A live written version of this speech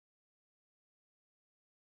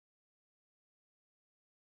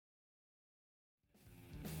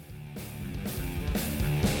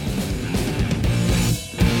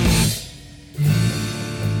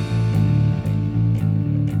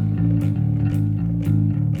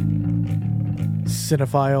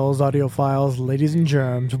Cinephiles, audiophiles, ladies and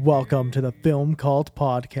germs, welcome to the Film Cult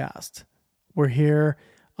Podcast. We're here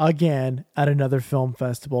again at another film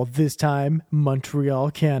festival, this time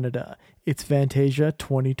Montreal, Canada. It's Fantasia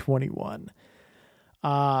 2021.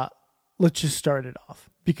 Let's just start it off,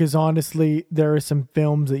 because honestly, there are some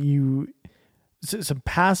films that some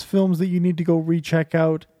past films that you need to go recheck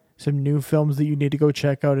out, some new films that you need to go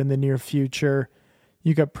check out in the near future.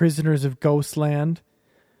 You got Prisoners of Ghostland,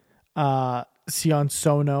 Sion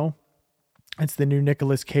Sono. It's the new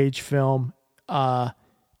Nicolas Cage film.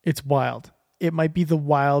 It's wild. It might be the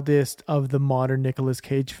wildest of the modern Nicolas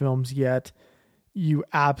Cage films yet. You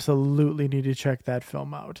absolutely need to check that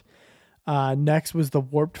film out. Next was The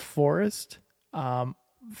Warped Forest.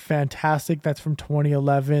 Fantastic. That's from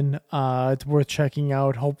 2011. It's worth checking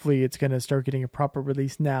out. Hopefully it's going to start getting a proper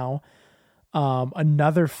release now.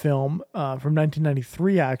 Another film from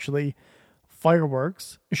 1993, actually,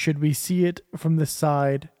 Fireworks. Should we see it from the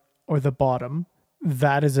side or the bottom?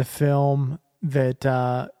 That is a film that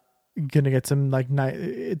gonna get some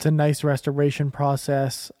it's a nice restoration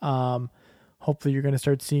process. Hopefully you're gonna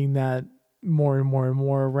start seeing that more and more and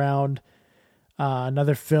more around.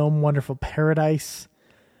 Another film, Wonderful Paradise.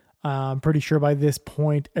 I'm pretty sure by this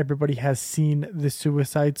point everybody has seen The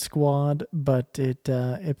Suicide Squad, but it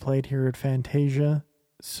played here at Fantasia.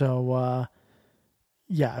 So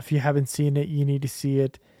yeah, if you haven't seen it, you need to see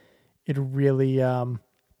it. It really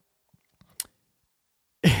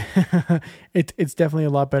it's definitely a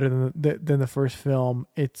lot better than the first film.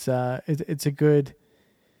 It's a good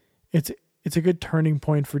turning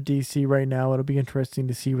point for DC right now. It'll be interesting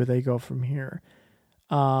to see where they go from here.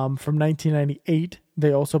 From 1998,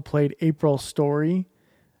 they also played April Story,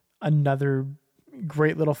 another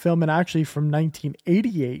great little film. And actually from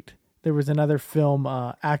 1988, there was another film,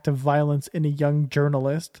 Act of Violence in a Young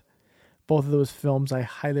Journalist. Both of those films I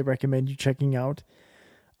highly recommend you checking out.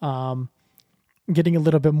 Getting a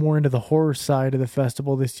little bit more into the horror side of the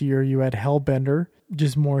festival this year, you had Hellbender,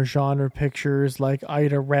 just more genre pictures like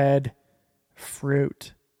Ida Red,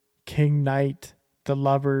 Fruit, King Knight, The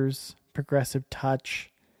Lovers, Progressive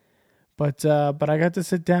Touch. But I got to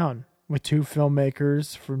sit down with two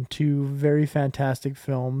filmmakers from two very fantastic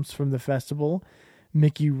films from the festival.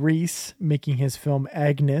 Mickey Reese making his film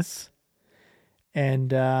Agnes,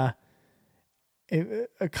 and a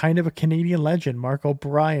kind of a Canadian legend, Mark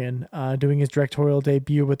O'Brien, doing his directorial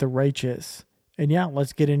debut with The Righteous. And yeah,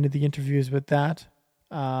 let's get into the interviews with that.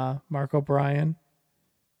 Mark O'Brien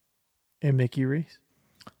and Mickey Reese.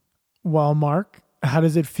 Well, Mark, how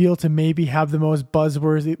does it feel to maybe have the most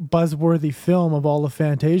buzzworthy film of all of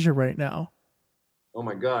Fantasia right now? Oh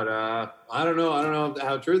my God. I don't know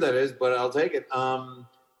how true that is, but I'll take it.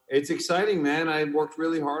 It's exciting, man. I worked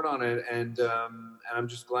really hard on it, and I'm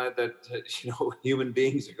just glad that human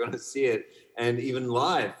beings are going to see it, and even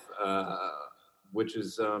live, which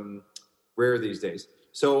is rare these days.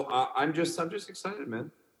 So I'm just excited,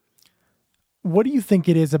 man. What do you think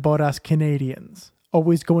it is about us Canadians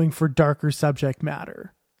always going for darker subject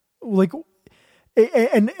matter? Like,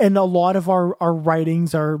 and a lot of our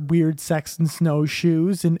writings are weird sex and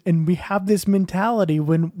snowshoes, and we have this mentality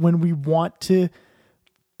when we want to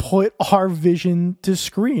put our vision to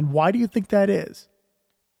screen. Why do you think that is?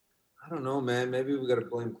 I don't know, man. Maybe we got to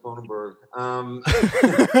blame Cronenberg.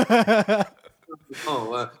 First of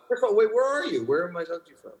all, wait, where are you? Where am I talking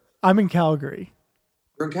to you from? I'm in Calgary.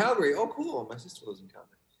 You're in Calgary? Oh, cool. My sister lives in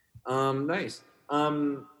Calgary. Nice.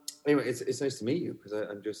 Anyway, it's nice to meet you, because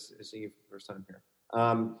I'm just seeing you for the first time here.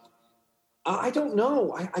 I don't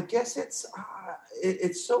know. I guess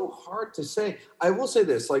it's so hard to say. I will say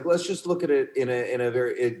this: like, let's just look at it in a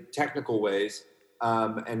very technical ways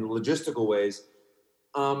and logistical ways.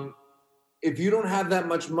 If you don't have that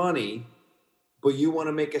much money, but you want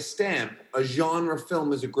to make a stamp, a genre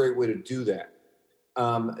film is a great way to do that.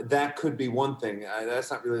 That could be one thing.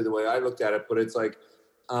 That's not really the way I looked at it, but it's like,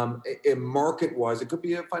 market-wise, it could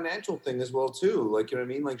be a financial thing as well too. Like, you know what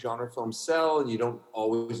I mean? Like, genre films sell, and you don't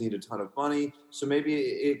always need a ton of money. So maybe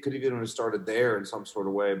it could even have started there in some sort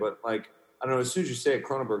of way. But like, I don't know. As soon as you say it,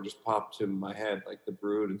 Cronenberg just popped to my head, like The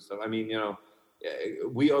Brood and stuff. I mean,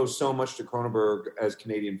 we owe so much to Cronenberg as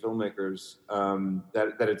Canadian filmmakers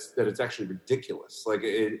that it's actually ridiculous. Like,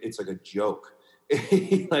 it's like a joke.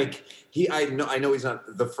 I know he's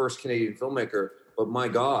not the first Canadian filmmaker, but my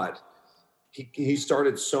God. He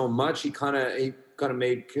started so much. He kind of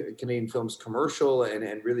made Canadian films commercial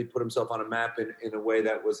and really put himself on a map in a way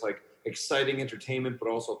that was like exciting entertainment, but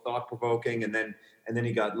also thought provoking. And then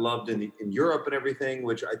he got loved in Europe and everything,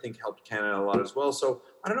 which I think helped Canada a lot as well. So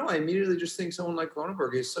I don't know. I immediately just think someone like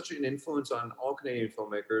Cronenberg is such an influence on all Canadian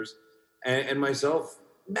filmmakers and myself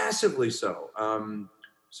massively so.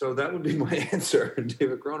 So that would be my answer,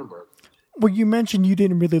 David Cronenberg. Well, you mentioned you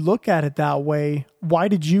didn't really look at it that way. Why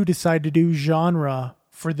did you decide to do genre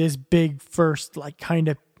for this big first, like, kind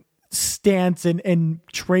of stance and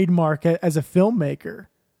trademark as a filmmaker?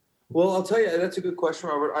 Well, I'll tell you, that's a good question,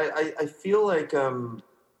 Robert. I feel like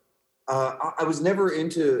I was never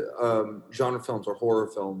into genre films or horror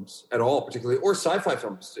films at all, particularly, or sci-fi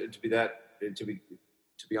films.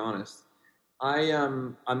 To be honest,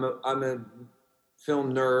 I'm a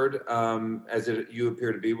film nerd, you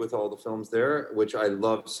appear to be with all the films there, which I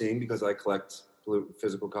love seeing because I collect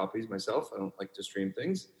physical copies myself. I don't like to stream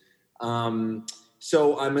things.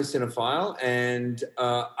 So I'm a cinephile, and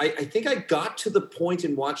I think I got to the point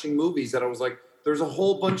in watching movies that I was like, there's a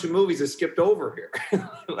whole bunch of movies I skipped over here.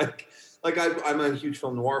 I'm a huge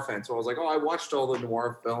film noir fan, so I was like, I watched all the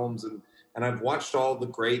noir films, and I've watched all the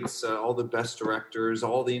greats, all the best directors,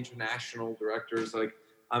 all the international directors, like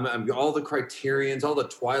I'm all the Criterions, all the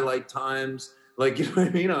Twilight Times, like, you know what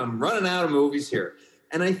I mean? I'm running out of movies here.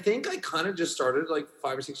 And I think I kind of just started like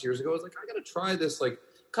 5 or 6 years ago. I was like, I got to try this, like,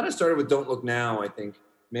 kind of started with Don't Look Now, I think,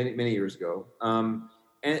 many years ago.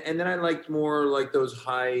 And then I liked more like those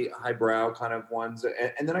highbrow kind of ones.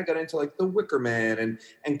 And then I got into like The Wicker Man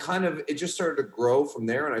and kind of, it just started to grow from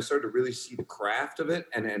there. And I started to really see the craft of it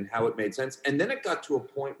and how it made sense. And then it got to a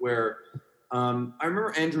point where I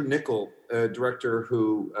remember Andrew Niccol, a director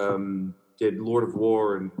who did Lord of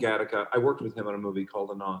War and Gattaca. I worked with him on a movie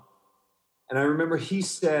called Anon. And I remember he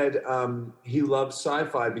said he loves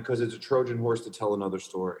sci-fi because it's a Trojan horse to tell another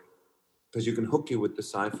story, because you can hook you with the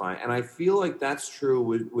sci-fi. And I feel like that's true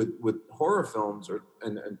with horror films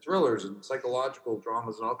and thrillers and psychological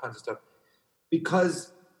dramas and all kinds of stuff,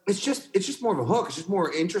 because it's just more of a hook. It's just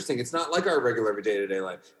more interesting. It's not like our regular every day-to-day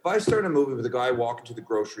life. If I start a movie with a guy walking to the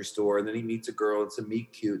grocery store and then he meets a girl, it's a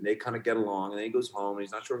meet cute, and they kind of get along, and then he goes home and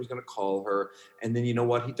he's not sure if he's going to call her. And then, you know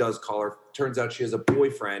what, he does call her. Turns out she has a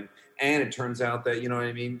boyfriend. And it turns out that, you know what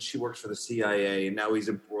I mean, she works for the CIA, and now he's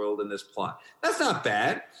embroiled in this plot. That's not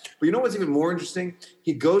bad. But you know what's even more interesting?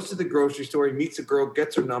 He goes to the grocery store, he meets a girl,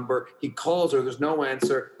 gets her number, he calls her, there's no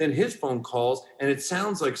answer. Then his phone calls, and it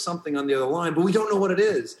sounds like something on the other line, but we don't know what it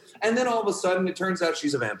is. And then all of a sudden, it turns out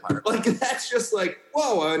she's a vampire. Like, that's just like,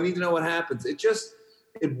 whoa, I need to know what happens. It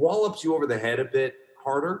wallops you over the head a bit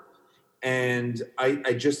harder. And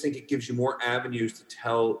I just think it gives you more avenues to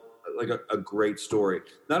tell like a great story.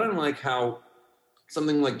 Not unlike how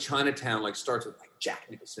something like Chinatown like starts with like Jack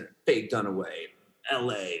Nicholson and Faye Dunaway,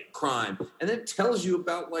 L.A., crime, and then it tells you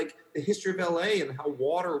about like the history of L.A. and how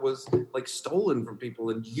water was like stolen from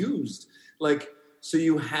people and used. Like, so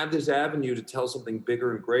you have this avenue to tell something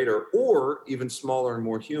bigger and greater, or even smaller and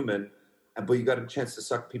more human, but you got a chance to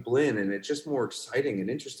suck people in, and it's just more exciting and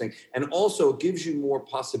interesting, and also it gives you more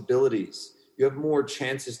possibilities. You have more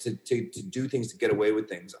chances to do things, to get away with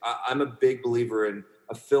things. I'm a big believer in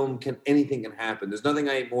a film anything can happen. There's nothing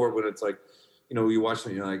I hate more when it's like, you know, you watch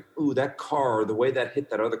something, you're like, ooh, that car, the way that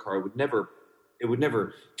hit that other car, it would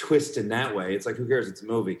never twist in that way. It's like, who cares? It's a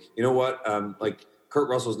movie. You know what? Like Kurt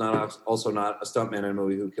Russell's also not a stuntman in a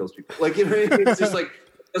movie who kills people. Like, you know what I mean? It's just like,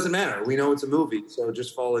 it doesn't matter. We know it's a movie. So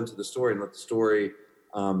just fall into the story and let the story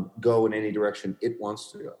go in any direction it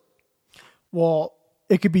wants to go. Well,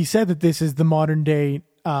 it could be said that this is the modern day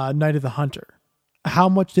Night of the Hunter. How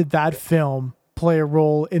much did that film play a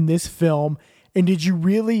role in this film? And did you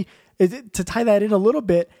really, to tie that in a little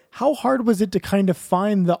bit, how hard was it to kind of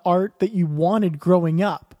find the art that you wanted growing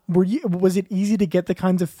up? Was it easy to get the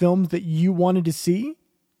kinds of films that you wanted to see?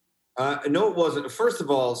 No, it wasn't. First of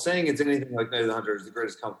all, saying it's anything like Night of the Hunter is the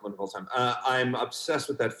greatest compliment of all time. I'm obsessed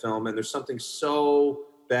with that film, and there's something so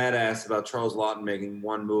badass about Charles Laughton making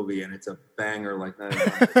one movie, and it's a banger like Night of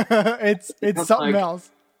the Hunter. it's something else.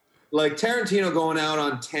 Like Tarantino going out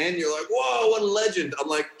on 10, you're like, whoa, what a legend. I'm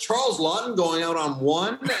like, Charles Laughton going out on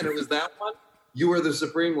 1, and it was that one? You are the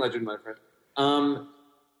supreme legend, my friend.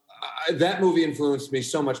 That movie influenced me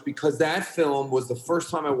so much because that film was the first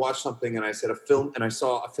time I watched something and I said I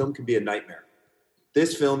saw a film can be a nightmare.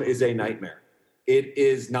 This film is a nightmare. It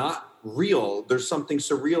is not real. There's something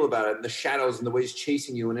surreal about it, and the shadows and the way he's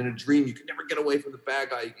chasing you, and in a dream you can never get away from the bad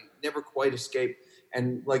guy. You can never quite escape.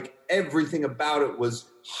 And like everything about it was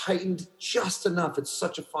heightened just enough. It's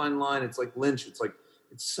such a fine line. It's like Lynch. It's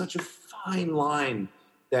such a fine line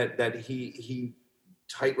that he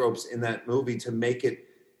tightropes in that movie to make it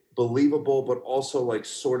believable, but also like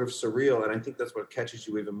sort of surreal. And I think that's what catches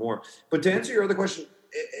you even more. But to answer your other question,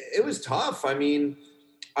 it was tough. I mean,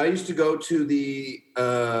 I used to go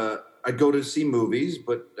to I'd go to see movies,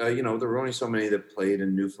 but there were only so many that played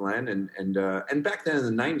in Newfoundland, and back then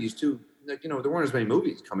in the 90s too, like, there weren't as many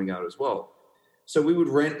movies coming out as well. So we would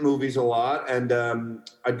rent movies a lot, and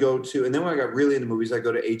I'd go to, and then when I got really into movies, I'd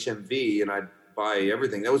go to HMV and I'd buy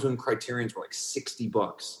everything. That was when Criterions were like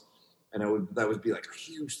 $60, and that would be like a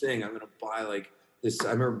huge thing. I'm gonna buy like this.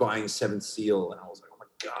 I remember buying Seventh Seal, and I was like, oh my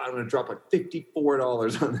god, I'm gonna drop like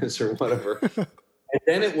 $54 on this or whatever. And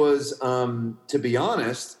then it was, to be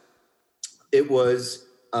honest, it was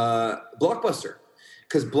Blockbuster,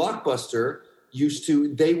 because Blockbuster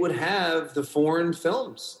they would have the foreign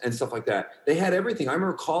films and stuff like that. They had everything. I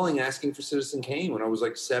remember calling, asking for Citizen Kane when I was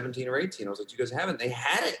like 17 or 18. I was like, do you guys have it? And they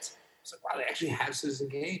had it. I was like, wow, they actually have Citizen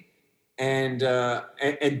Kane. And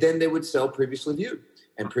then they would sell Previously Viewed.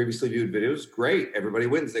 And Previously Viewed videos, great. Everybody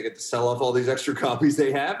wins. They get to sell off all these extra copies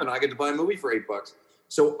they have, and I get to buy a movie for $8.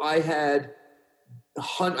 So I had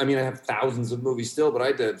I have thousands of movies still, but I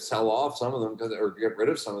had to sell off some of them or get rid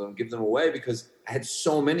of some of them, give them away, because I had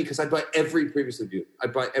so many. Because I'd buy every Previously Viewed.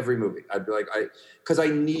 I'd buy every movie. I'd be like, because I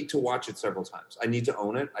need to watch it several times. I need to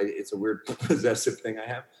own it. It's a weird possessive thing I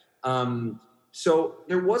have. So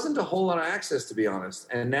there wasn't a whole lot of access, to be honest.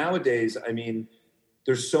 And nowadays,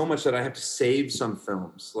 there's so much that I have to save some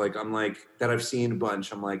films. Like that I've seen a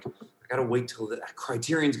bunch. I'm like, I gotta wait till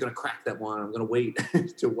Criterion's gonna crack that one. I'm gonna wait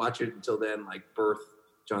to watch it until then. Like Birth,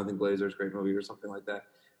 Jonathan Glazer's great movie, or something like that,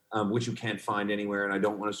 which you can't find anywhere, and I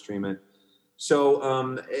don't want to stream it.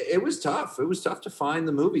 So it was tough. It was tough to find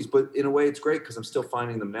the movies, but in a way, it's great because I'm still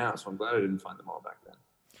finding them now. So I'm glad I didn't find them all back then.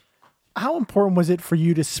 How important was it for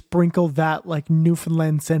you to sprinkle that like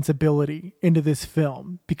Newfoundland sensibility into this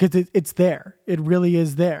film? Because it's there. It really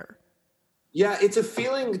is there. Yeah, it's a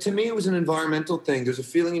feeling. To me, it was an environmental thing. There's a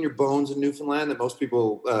feeling in your bones in Newfoundland that most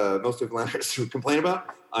Newfoundlanders complain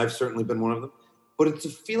about. I've certainly been one of them. But it's a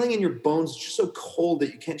feeling in your bones. It's just so cold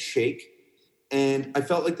that you can't shake. And I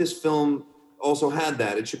felt like this film also had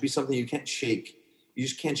that. It should be something you can't shake. You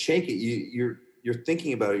just can't shake it. You're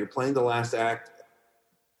thinking about it. You're playing the last act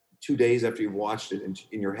 2 days after you've watched it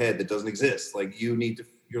in your head that doesn't exist. Like you're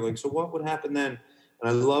like, so what would happen then? And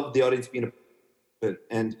I love the audience being a bit.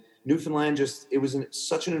 And Newfoundland it was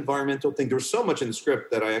such an environmental thing. There was so much in the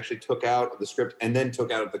script that I actually took out of the script and then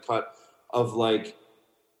took out of the cut of like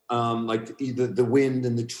the wind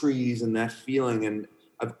and the trees and that feeling. And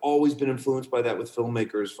I've always been influenced by that with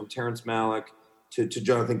filmmakers, from Terrence Malick to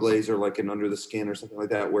Jonathan Glazer, like in Under the Skin or something like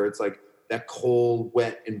that, where it's like that cold,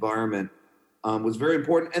 wet environment was very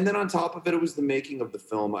important. And then on top of it, it was the making of the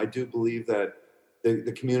film. I do believe that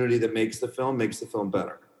the community that makes the film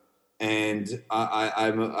better. And I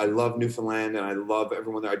love Newfoundland, and I love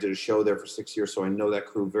everyone there. I did a show there for 6 years, so I know that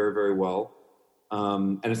crew very, very well.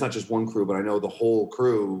 And it's not just one crew, but I know the whole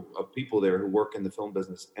crew of people there who work in the film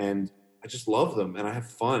business. And I just love them, and I have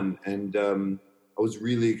fun. And I was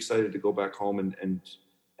really excited to go back home and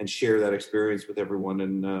share that experience with everyone.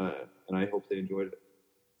 And I hope they enjoyed it.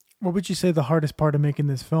 What would you say the hardest part of making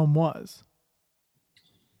this film was?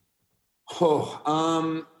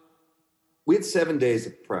 We had 7 days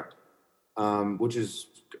of prep. Which is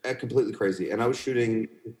completely crazy. And I was shooting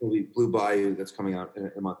the movie Blue Bayou that's coming out in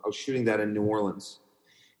a month. I was shooting that in New Orleans.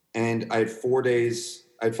 And I had 4 days,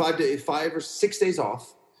 I had 5 or 6 days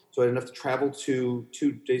off. So I had enough to travel 2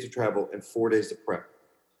 days of travel and 4 days to prep.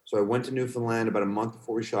 So I went to Newfoundland about a month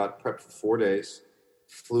before we shot, prepped for 4 days,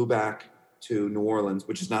 flew back to New Orleans,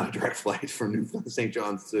 which is not a direct flight from St.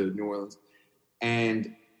 John's to New Orleans,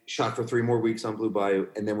 and shot for 3 more weeks on Blue Bayou,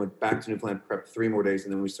 and then went back to Newfoundland, prepped 3 more days,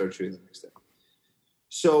 and then we started shooting the next day.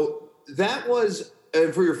 So that was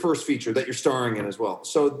for your first feature that you're starring in as well.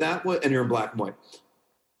 So that was, and you're in black and white.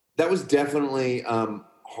 That was definitely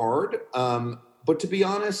hard. But to be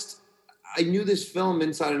honest, I knew this film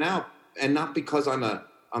inside and out, and not because I'm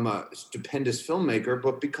a stupendous filmmaker,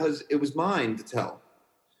 but because it was mine to tell.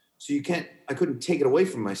 So I couldn't take it away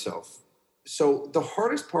from myself. So the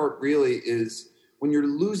hardest part really is when you're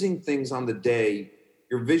losing things on the day,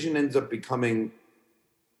 your vision ends up becoming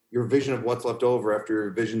your vision of what's left over after your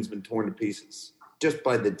vision's been torn to pieces, just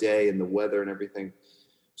by the day and the weather and everything.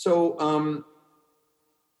 So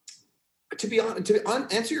to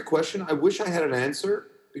answer your question, I wish I had an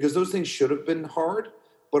answer, because those things should have been hard,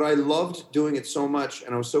 but I loved doing it so much,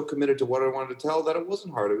 and I was so committed to what I wanted to tell that it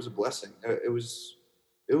wasn't hard. It was a blessing. It was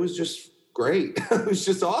just great. It was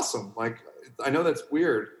just awesome. Like, I know that's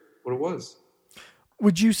weird, but it was.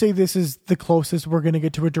 Would you say this is the closest we're going to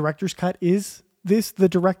get to a director's cut? Is this the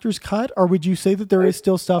director's cut, or would you say that there is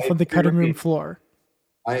still stuff on the cutting room floor?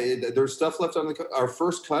 There's stuff left on the cut. Our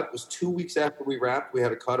first cut was 2 weeks after we wrapped. We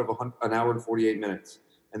had a cut of an hour and 48 minutes,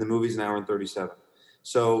 and the movie's an hour and 37.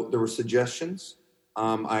 So there were suggestions.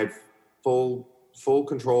 I had full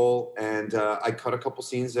control, and I cut a couple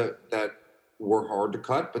scenes that were hard to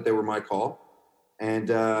cut, but they were my call. and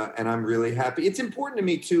I'm really happy. It's important to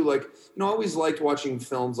me too. Like, I always liked watching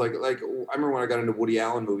films. Like I remember when I got into Woody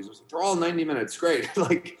Allen movies. It was like, they're all 90 minutes. Great.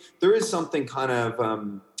 Like there is something kind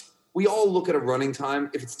of. We all look at a running time.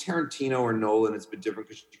 If it's Tarantino or Nolan, it's a bit different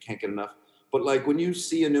because you can't get enough. But like when you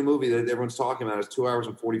see a new movie that everyone's talking about, it's 2 hours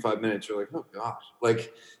and 45 minutes. You're like, oh gosh,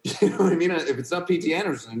 like you know what I mean? If it's not P.T.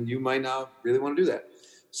 Anderson, you might not really want to do that.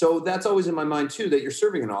 So that's always in my mind too. That you're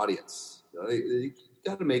serving an audience. You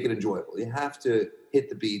got to make it enjoyable. You have to hit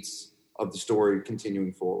the beats of the story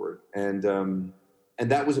continuing forward, and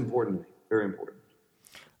that was important to me. Very important.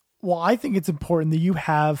 Well, I think it's important that you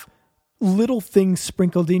have little things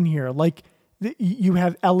sprinkled in here, like you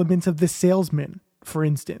have elements of The Salesman, for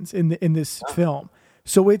instance, in this film.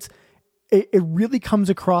 So it really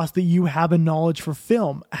comes across that you have a knowledge for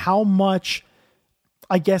film. How much,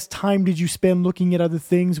 I guess, time did you spend looking at other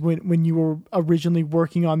things when you were originally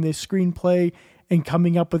working on this screenplay and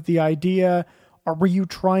coming up with the idea? Or were you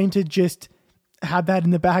trying to just have that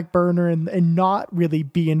in the back burner and not really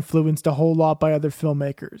be influenced a whole lot by other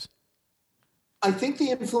filmmakers? I think the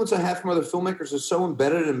influence I have from other filmmakers is so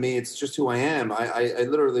embedded in me. It's just who I am. I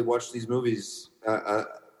literally watch these movies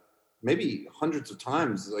maybe hundreds of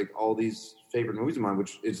times, like all these favorite movies of mine,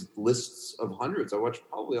 which is lists of hundreds. I watch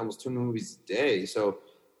probably almost 2 movies a day. So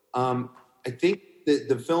I think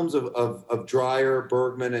the films of Dreyer,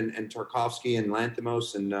 Bergman, and Tarkovsky, and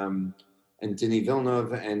Lanthimos, and Denis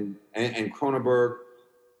Villeneuve, and Cronenberg,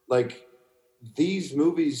 like these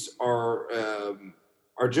movies are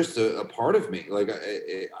just a part of me. Like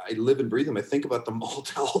I live and breathe them. I think about them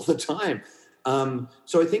all the time.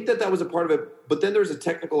 So I think that was a part of it. But then there's a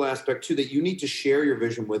technical aspect too, that you need to share your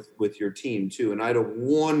vision with your team too. And I had a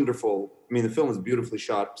wonderful, the film is beautifully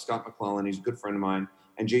shot. Scott McClellan, he's a good friend of mine,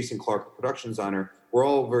 and Jason Clark, the production designer, we're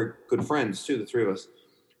all very good friends too, the 3 of us.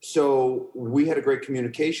 So we had a great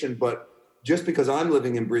communication, but just because I'm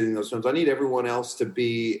living and breathing those films, I need everyone else to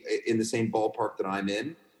be in the same ballpark that I'm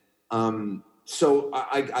in. So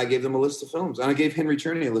I gave them a list of films, and I gave Henry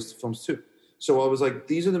Czerny a list of films too. So I was like,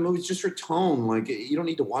 these are the movies just for tone. Like, you don't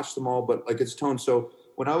need to watch them all, but like it's tone. So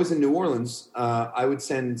when I was in New Orleans, I would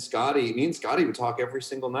send Scotty. Me and Scotty would talk every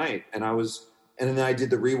single night, and then I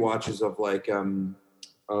did the rewatches of like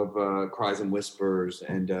Cries and Whispers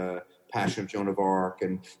and Passion of Joan of Arc.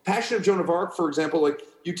 And Passion of Joan of Arc, for example, like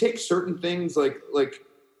you take certain things like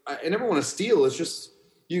I never want to steal. It's just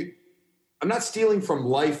you. I'm not stealing from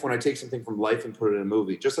life when I take something from life and put it in a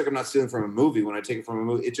movie. Just like I'm not stealing from a movie when I take it from a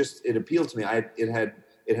movie. It appealed to me. It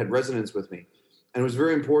had resonance with me, and it was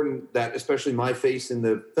very important that especially my face in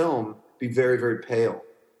the film be very, very pale,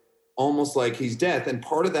 almost like he's death. And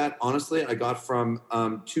part of that, honestly, I got from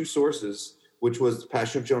 2 sources, which was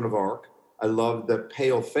Passion of Joan of Arc. I love the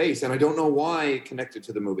pale face, and I don't know why it connected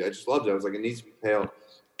to the movie. I just loved it. I was like, it needs to be pale.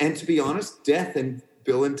 And to be honest, death and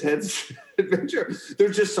Bill and Ted's Adventure,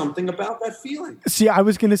 there's just something about that feeling. See, I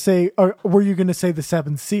was going to say, or were you going to say The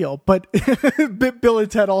Seventh Seal? But Bill and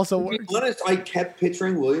Ted also works. To be honest, I kept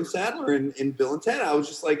picturing William Sadler in Bill and Ted. I was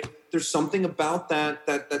just like, there's something about that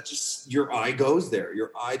just, your eye goes there. Your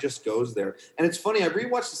eye just goes there. And it's funny, I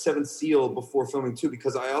rewatched The Seventh Seal before filming too,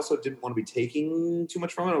 because I also didn't want to be taking too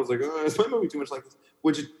much from it. I was like, oh, is my movie too much like this?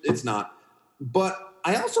 Which it's not. But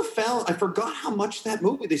I also I forgot how much that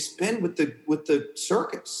movie they spend with the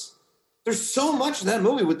circus. There's so much in that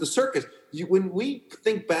movie with the circus. When we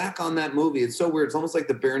think back on that movie, it's so weird. It's almost like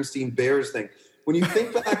the Berenstain Bears thing. When you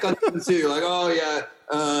think back on it, you're like, oh yeah,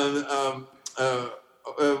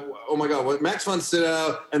 oh my God, what Max von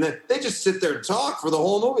Sydow, and then they just sit there and talk for the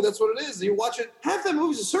whole movie. That's what it is. And you watch it. Half that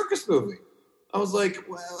movie's a circus movie. I was like,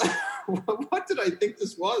 well, what did I think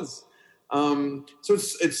this was? So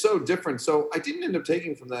it's so different. So I didn't end up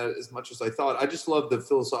taking from that as much as I thought. I just love the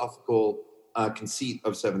philosophical conceit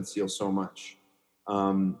of Seventh Seal so much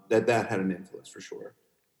that had an influence for sure.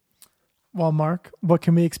 Well, Mark, what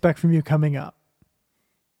can we expect from you coming up?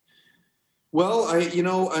 Well,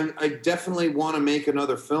 I definitely want to make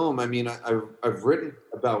another film. I mean, I've written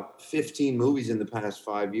about 15 movies in the past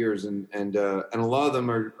 5 years, and a lot of them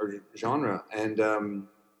are genre, and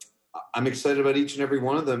I'm excited about each and every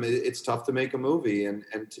one of them. It's tough to make a movie, and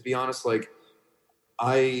to be honest, like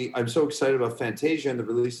I'm so excited about Fantasia and the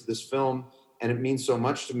release of this film, and it means so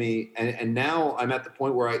much to me. And now I'm at the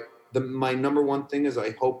point where my number one thing is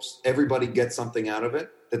I hope everybody gets something out of it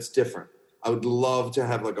that's different. I would love to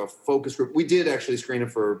have like a focus group. We did actually screen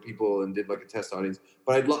it for people and did like a test audience,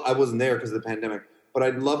 but I wasn't there because of the pandemic. But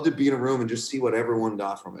I'd love to be in a room and just see what everyone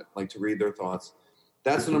got from it, like to read their thoughts.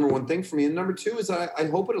 That's the number one thing for me. And number two is I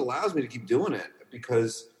hope it allows me to keep doing it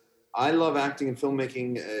because I love acting and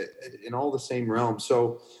filmmaking in all the same realms.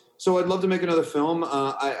 So So I'd love to make another film.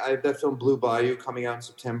 I have that film Blue Bayou coming out in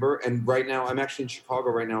September, and right now I'm actually in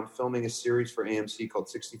Chicago. Right now I'm filming a series for AMC called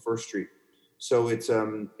 61st Street. So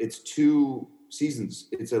it's 2 seasons.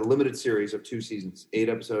 It's a limited series of 2 seasons, 8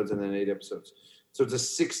 episodes and then 8 episodes. So it's a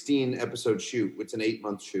 16 episode shoot. It's an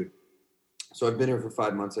 8-month shoot. So I've been here for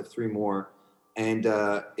 5 months. I have 3 more, and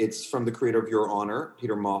it's from the creator of Your Honor,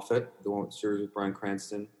 Peter Moffat, the one with the series with Bryan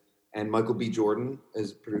Cranston, and Michael B. Jordan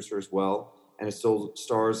is a producer as well. And it still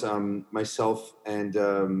stars myself and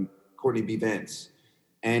Courtney B. Vance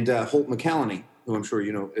and Holt McCallany, who I'm sure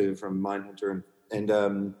you know from Mindhunter,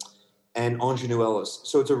 and Ingenue Ellis.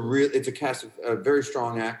 So it's a cast of very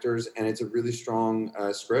strong actors, and it's a really strong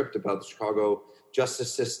script about the Chicago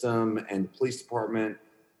justice system and the police department.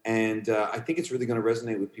 And I think it's really going to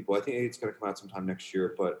resonate with people. I think it's going to come out sometime next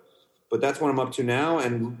year, but that's what I'm up to now.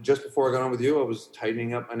 And just before I got on with you, I was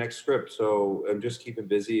tightening up my next script. So I'm just keeping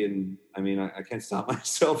busy. And I mean, I can't stop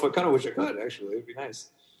myself. I kind of wish I could, actually. It'd be nice.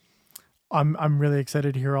 I'm really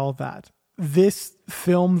excited to hear all that. This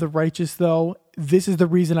film, The Righteous, though, this is the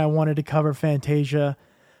reason I wanted to cover Fantasia.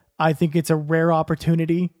 I think it's a rare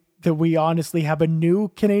opportunity that we honestly have a new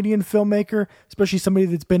Canadian filmmaker, especially somebody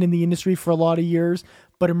that's been in the industry for a lot of years,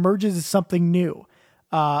 but emerges as something new.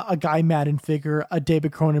 A Guy Madden figure, a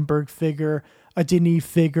David Cronenberg figure, a Denis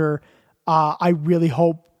figure. I really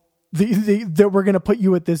hope that we're going to put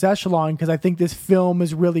you at this echelon, because I think this film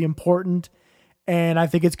is really important, and I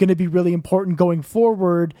think it's going to be really important going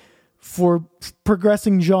forward for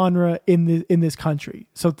progressing genre in this country.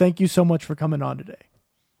 So thank you so much for coming on today.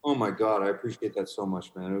 Oh my God, I appreciate that so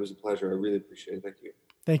much, man. It was a pleasure. I really appreciate it. Thank you.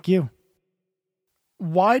 Thank you.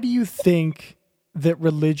 Why do you think that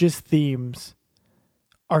religious themes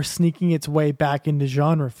are sneaking its way back into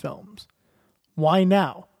genre films? Why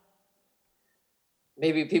now?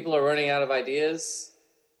 Maybe people are running out of ideas.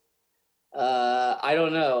 I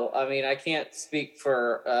don't know. I mean, I can't speak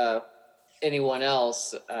for anyone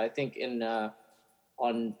else. I think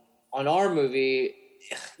on our movie,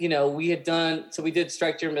 you know, we did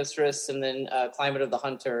Strike Your Mistress, and then Climate of the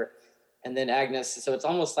Hunter, and then Agnes. So it's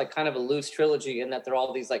almost like kind of a loose trilogy in that they're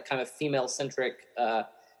all these like kind of female-centric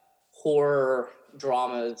horror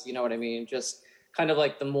dramas, you know what I mean? Just kind of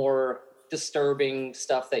like the more disturbing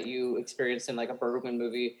stuff that you experience in like a Bergman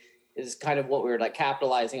movie is kind of what we were like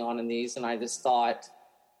capitalizing on in these. And I just thought,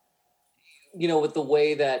 you know, with the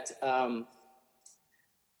way that,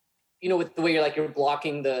 with the way you're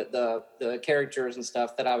blocking the characters and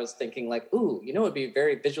stuff, that I was thinking like, ooh, you know, it'd be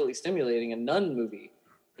very visually stimulating, a nun movie,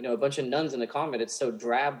 you know, a bunch of nuns in a convent. It's so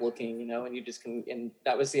drab looking, you know, and you just can, and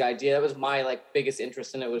that was the idea. That was my like biggest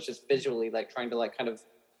interest in it, was just visually like trying to like kind of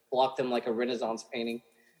block them like a Renaissance painting.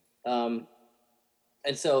 And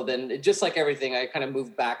so then just like everything, I kind of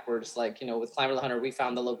moved backwards. Like, you know, with Climate of the Hunter, we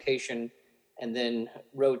found the location and then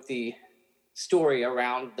wrote the story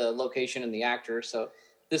around the location and the actor. So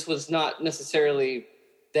this was not necessarily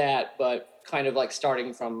that, but kind of like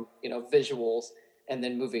starting from, you know, visuals and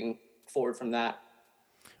then moving forward from that.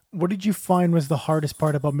 What did you find was the hardest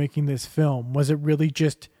part about making this film? Was it really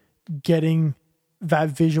just getting that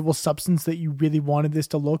visual substance that you really wanted this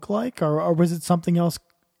to look like, or was it something else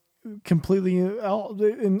completely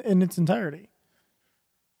in its entirety?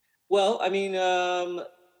 Well, I mean, I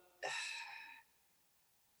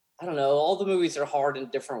don't know. All the movies are hard in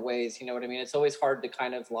different ways. You know what I mean? It's always hard to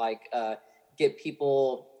kind of like get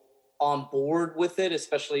people on board with it,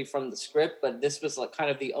 especially from the script. But this was like kind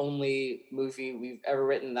of the only movie we've ever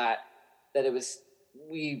written that it was,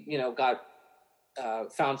 we, you know, got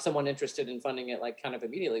found someone interested in funding it like kind of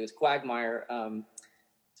immediately. It was Quagmire.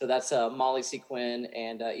 So that's Molly Sequin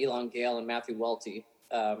and Elon Gale and Matthew Welty.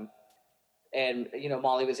 And, you know,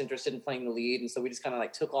 Molly was interested in playing the lead. And so we just kind of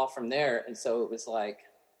like took off from there. And so it was like,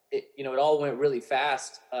 it all went really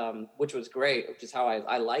fast, which was great, which is how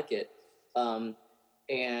I like it.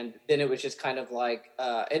 And then it was just kind of like,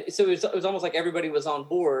 so it was almost like everybody was on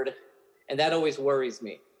board, and that always worries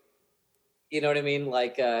me. You know what I mean?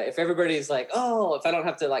 Like, if everybody's like, oh, if I don't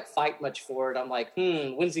have to like fight much for it, I'm like,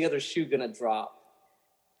 when's the other shoe gonna drop?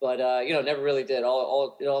 But, you know, never really did. It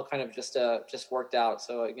all kind of just worked out.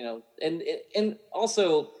 So, you know, and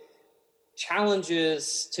also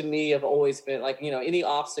challenges to me have always been like, you know, any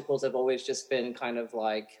obstacles have always just been kind of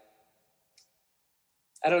like,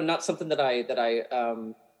 I don't know, not something that I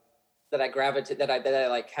gravitate, that I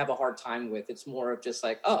like have a hard time with. It's more of just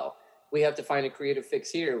like, oh, we have to find a creative fix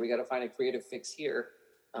here. We got to find a creative fix here.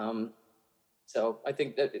 So I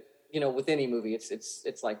think that, you know, with any movie,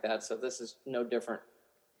 it's like that. So this is no different.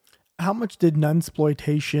 How much did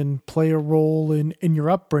nunsploitation play a role in your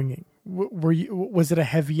upbringing? Was it a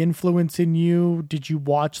heavy influence in you? Did you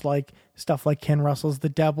watch like stuff like Ken Russell's The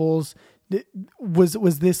Devils?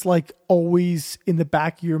 Was this like always in the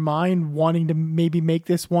back of your mind, wanting to maybe make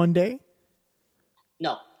this one day?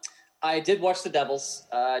 No, I did watch The Devils.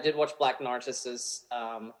 I did watch Black Narcissus.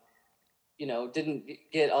 Didn't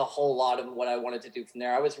get a whole lot of what I wanted to do from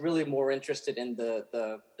there. I was really more interested in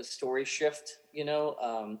the story shift,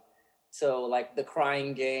 so like The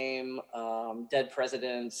Crying Game, Dead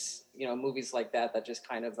Presidents, movies like that just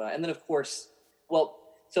kind of, and then of course,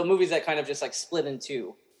 so movies that kind of just like split in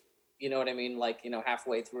two, you know what I mean? Like,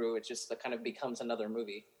 halfway through, it just kind of becomes another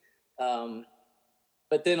movie.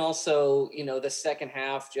 But then also, the second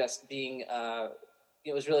half just being,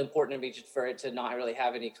 it was really important to me for it to not really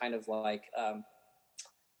have any kind of like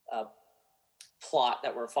plot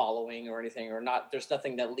that we're following or anything, or not. There's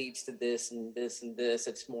nothing that leads to this and this and this.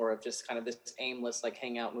 It's more of just kind of this aimless like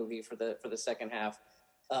hangout movie for the second half.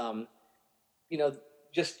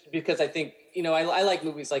 Just because I think I like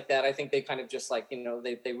movies like that. I think they kind of just like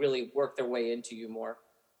they really work their way into you more,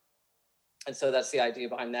 and so that's the idea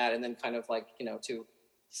behind that. And then kind of like to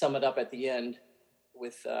sum it up at the end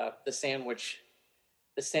with the sandwich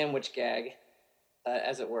gag,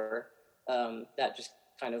 as it were. That just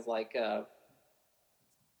kind of like,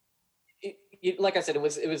 like I said, it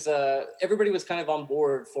was everybody was kind of on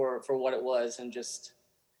board for what it was, and just,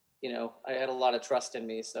 I had a lot of trust in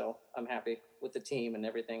me, so I'm happy with the team and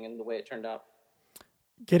everything and the way it turned out.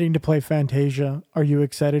 Getting to play Fantasia, are you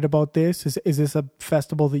excited about this? Is this a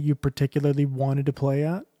festival that you particularly wanted to play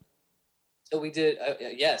at? So we did,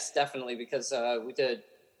 yes, definitely, because we did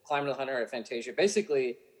Climb the Hunter at Fantasia.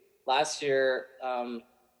 Basically, last year,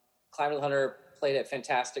 Climb the Hunter played at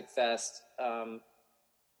Fantastic Fest,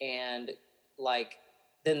 and like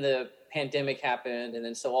then the pandemic happened, and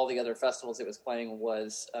then so all the other festivals it was playing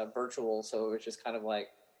was virtual. So it was just kind of like,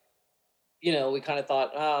 we kind of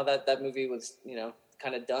thought, oh, that movie was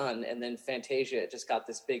kind of done, and then Fantasia just got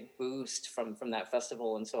this big boost from that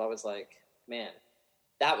festival, and so I was like, man,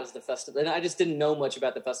 that was the festival. And I just didn't know much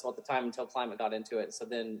about the festival at the time until Climate got into it. So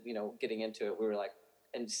then, getting into it, we were like,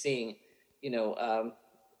 and seeing,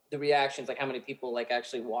 the reactions, like how many people like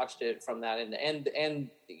actually watched it from that, and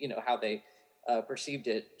how they perceived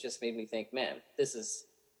it, just made me think, man, this is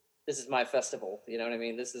my festival. You know what I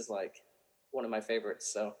mean? This is like one of my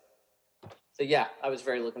favorites. So yeah, I was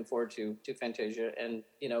very looking forward to Fantasia, and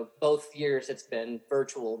both years it's been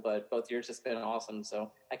virtual, but both years it's been awesome.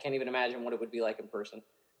 So I can't even imagine what it would be like in person.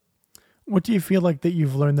 What do you feel like that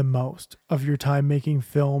you've learned the most of your time making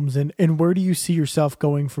films, and where do you see yourself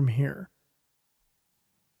going from here?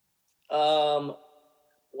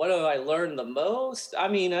 What have I learned the most? I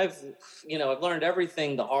mean, I've learned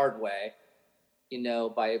everything the hard way,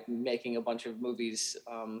 by making a bunch of movies.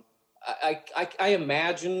 I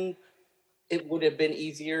imagine it would have been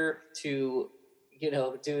easier to,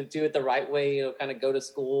 do it the right way, kind of go to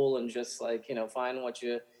school and just like, find what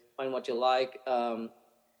you like. I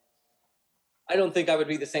don't think I would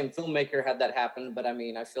be the same filmmaker had that happened, but I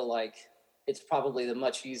mean, I feel like it's probably the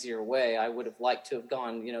much easier way. I would have liked to have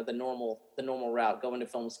gone, the normal route, going to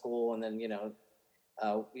film school, and then,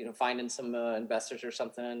 finding some investors or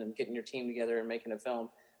something and getting your team together and making a film,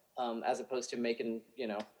 as opposed to making,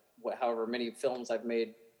 however many films I've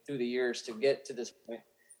made through the years to get to this point.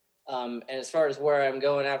 And as far as where I'm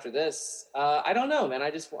going after this, I don't know, man. I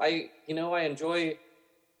still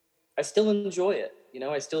enjoy it.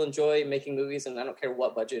 I still enjoy making movies, and I don't care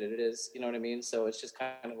what budget it is. You know what I mean? So it's just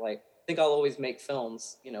kind of like, I think I'll always make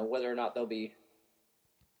films. Whether or not they'll be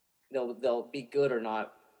good or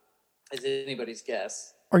not is anybody's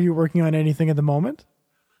guess. Are you working on anything at the moment?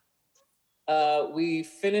 We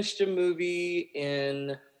finished a movie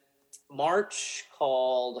in March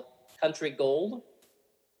called Country Gold,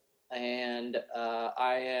 and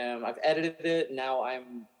I've edited it. Now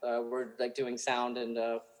we're like doing sound and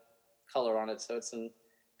color on it, so it's in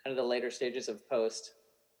kind of the later stages of post,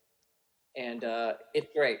 and it's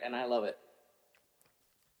great, and I love it.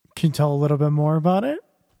 Can you tell a little bit more about it?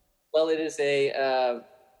 Well, it is a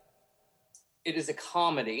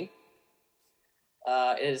comedy.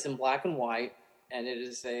 It is in black and white, and it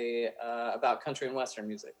is about country and western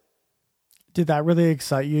music. Did that really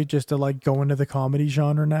excite you, just to like go into the comedy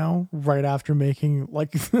genre now, right after making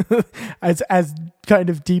like as kind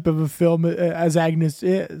of deep of a film as Agnes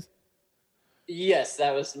is? Yes,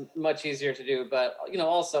 that was much easier to do, but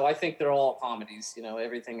also I think they're all comedies.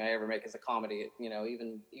 Everything I ever make is a comedy.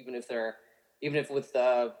 Even if with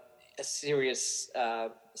a serious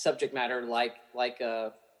subject matter like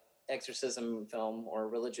a exorcism film or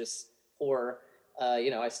religious horror,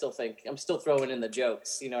 I still think I'm still throwing in the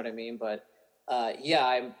jokes. You know what I mean? But yeah,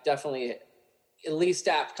 I'm definitely at least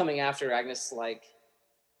coming after Agnes. Like,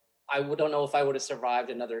 don't know if I would have survived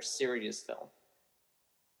another serious film.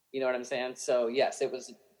 You know what I'm saying? So yes, it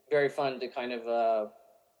was very fun to kind of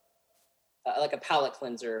like a palate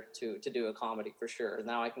cleanser to do a comedy for sure.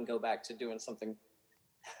 Now I can go back to doing something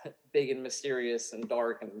big and mysterious and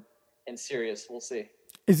dark and serious. We'll see.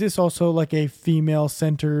 Is this also like a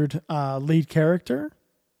female-centered lead character?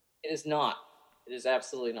 It is not. It is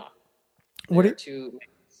absolutely not. What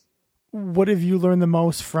have you learned the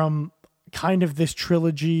most from kind of this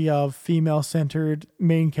trilogy of female-centered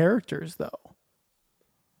main characters, though?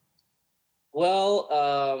 Well,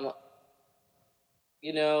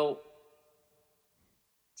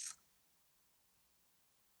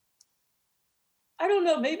 I don't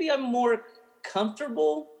know. Maybe I'm more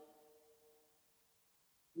comfortable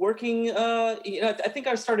working. I think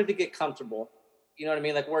I've started to get comfortable. You know what I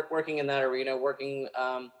mean? Like working in that arena, working,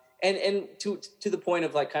 and to the point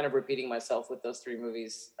of like kind of repeating myself with those three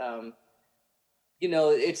movies.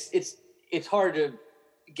 It's hard to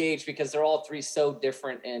gauge because they're all three so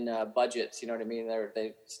different in budgets. You know what I mean?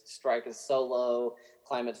 They strike as so low,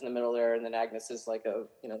 Climate's in the middle there, and then Agnes is like the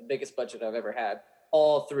biggest budget I've ever had.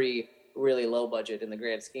 All three really low budget in the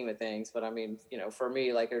grand scheme of things. But I mean, for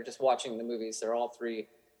me, like they're just watching the movies, they're all three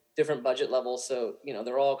different budget levels. So,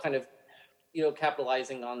 they're all kind of,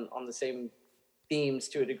 capitalizing on the same themes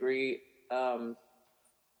to a degree, and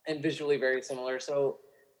visually very similar. So,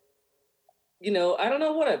 I don't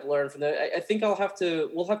know what I've learned from that. I think we'll have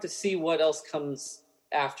to see what else comes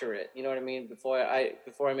after it. You know what I mean? Before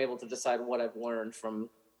I'm able to decide what I've learned from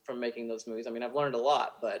making those movies. I mean, I've learned a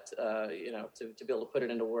lot, but to be able to put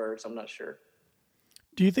it into words, I'm not sure.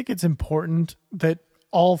 Do you think it's important that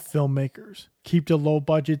all filmmakers keep to low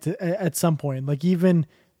budgets at some point? Like even,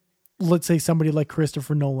 let's say somebody like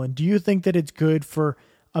Christopher Nolan. Do you think that it's good for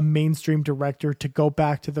a mainstream director to go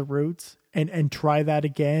back to the roots and try that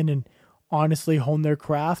again and honestly hone their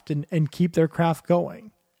craft and keep their craft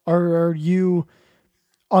going? Or are you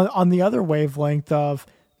on the other wavelength of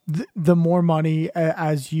the more money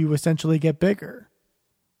as you essentially get bigger?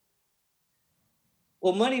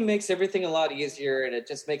 Well, money makes everything a lot easier, and it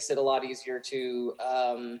just makes it a lot easier to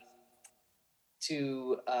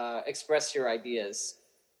express your ideas.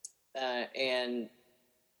 And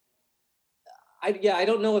I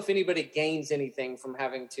don't know if anybody gains anything from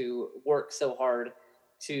having to work so hard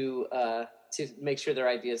to make sure their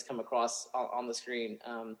ideas come across on the screen.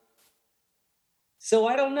 So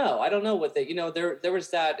I don't know. I don't know what there was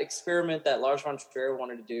that experiment that Lars von Trier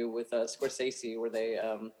wanted to do with Scorsese, where they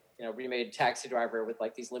remade Taxi Driver with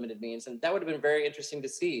like these limited means, and that would have been very interesting to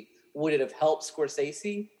see. Would it have helped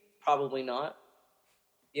Scorsese? Probably not.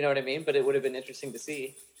 You know what I mean? But it would have been interesting to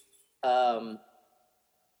see.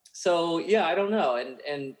 So yeah, I don't know,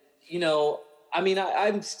 and I mean,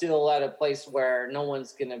 I'm still at a place where no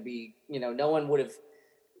one's gonna be, no one would have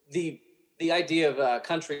the idea of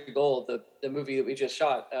Country Gold, the movie that we just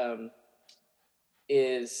shot,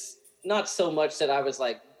 is not so much that I was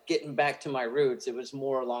like getting back to my roots. It was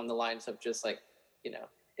more along the lines of just like,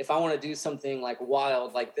 if I want to do something like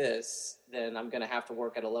wild like this, then I'm going to have to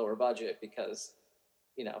work at a lower budget because,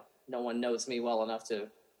 no one knows me well enough to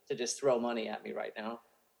just throw money at me right now.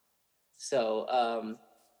 So I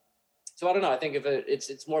don't know. I think if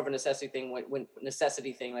it's more of a necessity thing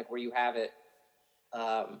like where you have it.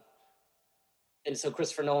 And so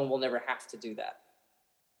Christopher Nolan will never have to do that.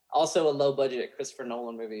 Also, a low budget Christopher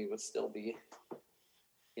Nolan movie would still be,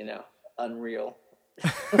 unreal.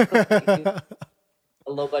 A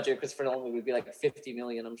low budget Christopher Nolan movie would be like 50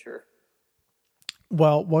 million, I'm sure.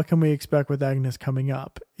 Well, what can we expect with Agnes coming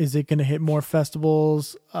up? Is it going to hit more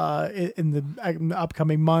festivals in the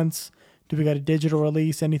upcoming months? Do we got a digital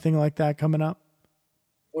release, anything like that coming up?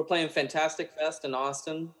 We're playing Fantastic Fest in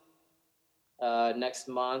Austin next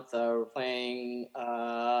month. We're playing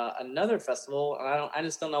another festival. I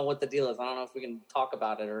just don't know what the deal is. I don't know if we can talk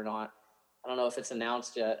about it or not. I don't know if it's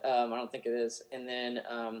announced yet. I don't think it is. And then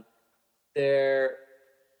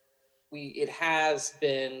it has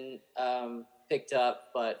been picked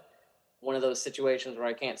up, but one of those situations where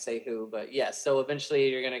I can't say who. But yes, so eventually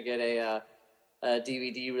you're gonna get a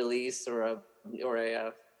DVD release or a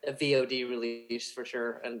VOD release for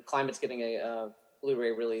sure. And Climate's getting a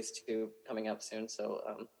Blu-ray release too coming up soon.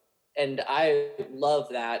 So and I love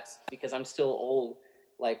that because I'm still old,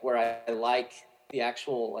 like where I like the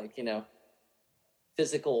actual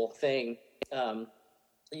physical thing.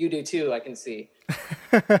 You do too, I can see.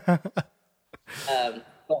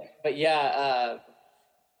 But yeah,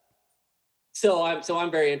 so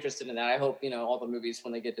I'm very interested in that. I hope all the movies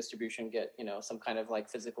when they get distribution get some kind of like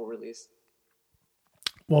physical release.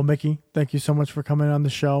 Well, Mickey, thank you so much for coming on the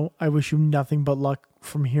show. I wish you nothing but luck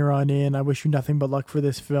from here on in. I wish you nothing but luck for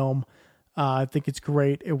this film. I think it's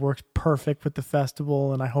great. It works perfect with the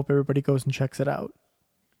festival, and I hope everybody goes and checks it out.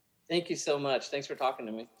 Thank you so much. Thanks for talking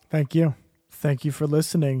to me. Thank you. Thank you for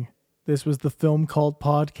listening. This was the Film Cult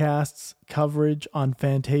Podcast's coverage on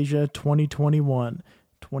Fantasia 2021,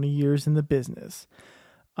 20 years in the business.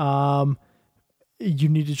 You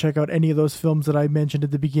need to check out any of those films that I mentioned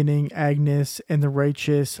at the beginning, Agnes and The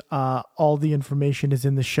Righteous. All the information is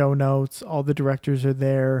in the show notes. All the directors are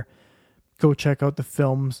there. Go check out the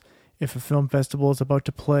films. If a film festival is about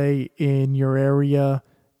to play in your area,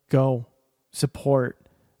 go support.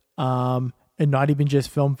 And not even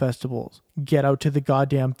just film festivals. Get out to the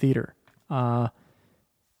goddamn theater.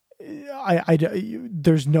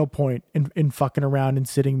 There's no point in fucking around and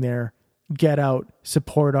sitting there. Get out,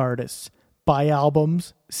 support artists. Buy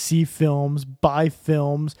albums, see films, buy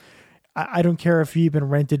films. I don't care if you even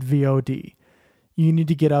rented VOD. You need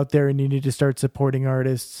to get out there and you need to start supporting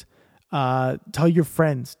artists. Tell your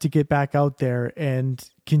friends to get back out there and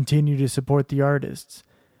continue to support the artists.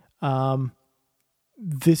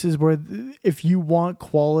 This is where, if you want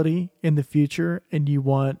quality in the future and you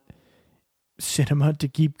want cinema to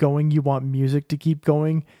keep going, you want music to keep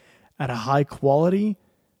going at a high quality,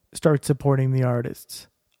 start supporting the artists.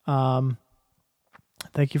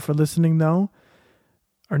 Thank you for listening, though.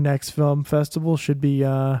 Our next film festival should be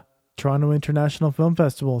Toronto International Film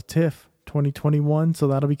Festival, TIFF 2021. So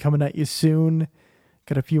that'll be coming at you soon.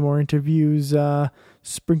 Got a few more interviews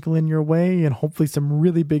sprinkling your way, and hopefully some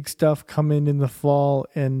really big stuff coming in the fall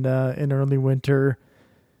and in early winter.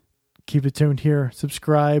 Keep it tuned here.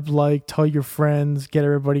 Subscribe, like, tell your friends, get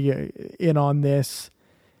everybody in on this.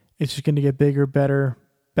 It's just going to get bigger, better,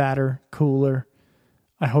 badder, cooler.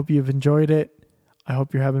 I hope you've enjoyed it. I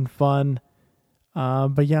hope you're having fun.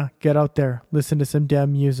 But yeah, get out there, listen to some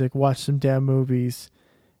damn music, watch some damn movies,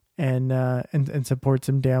 and support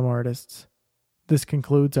some damn artists. This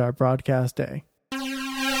concludes our broadcast day.